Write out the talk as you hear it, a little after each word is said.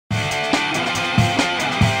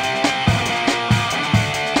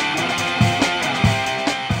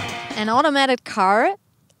automated car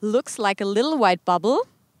looks like a little white bubble.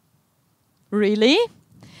 Really?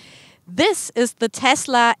 This is the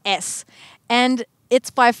Tesla S, and it's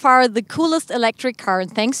by far the coolest electric car,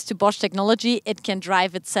 and thanks to Bosch technology, it can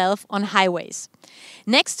drive itself on highways.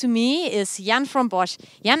 Next to me is Jan from Bosch.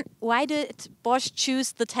 Jan, why did Bosch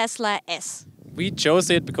choose the Tesla S? We chose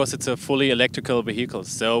it because it's a fully electrical vehicle,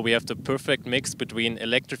 so we have the perfect mix between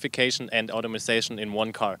electrification and automation in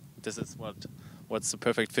one car. This is what's the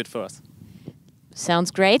perfect fit for us.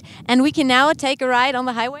 Sounds great. And we can now take a ride on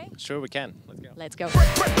the highway? Sure, we can. Let's go. Let's go.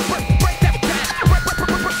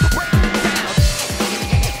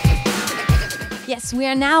 Yes, we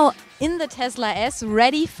are now in the Tesla S,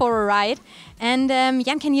 ready for a ride. And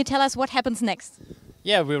Jan, can you tell us what happens next?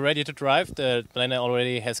 Yeah, we're ready to drive. The planner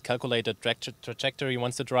already has calculated trajectory he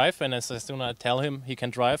wants to drive, and as soon as I tell him he can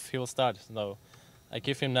drive, he will start. So I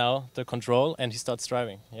give him now the control, and he starts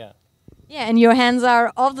driving. Yeah. Yeah, and your hands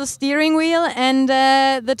are off the steering wheel, and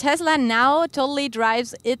the Tesla now totally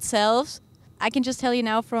drives itself. I can just tell you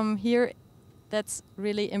now from here, that's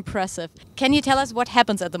really impressive. Can you tell us what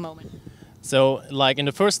happens at the moment? So, like in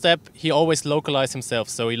the first step, he always localizes himself.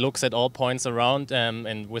 So he looks at all points around, and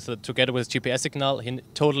together with GPS signal, he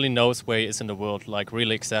totally knows where he is in the world, like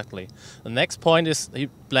really exactly. The next point is he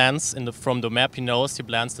plans from the map. He knows he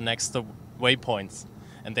plans the next waypoints.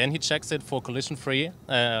 And then he checks it for collision-free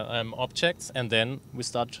objects, and then we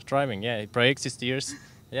start driving. Yeah, he brakes, he steers,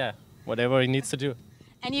 yeah, whatever he needs to do.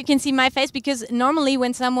 And you can see my face, because normally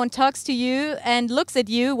when someone talks to you and looks at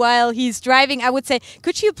you while he's driving, I would say,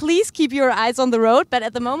 could you please keep your eyes on the road? But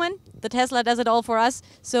at the moment, the Tesla does it all for us.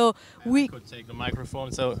 So we could take the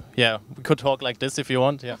microphone. So yeah, we could talk like this if you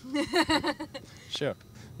want. Yeah, sure.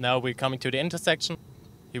 Now we're coming to the intersection.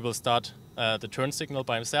 He will start the turn signal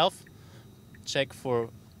by himself. Check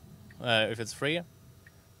for if it's free.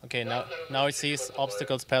 Okay, now he sees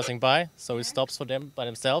obstacles passing by, so he stops for them by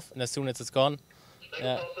himself, and as soon as it's gone,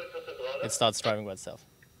 it starts driving by itself.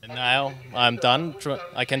 And now I'm done.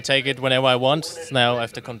 I can take it whenever I want. Now I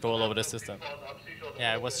have the control over the system.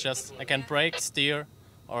 Yeah, I can brake, steer,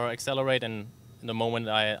 or accelerate, and in the moment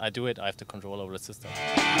I do it, I have the control over the system.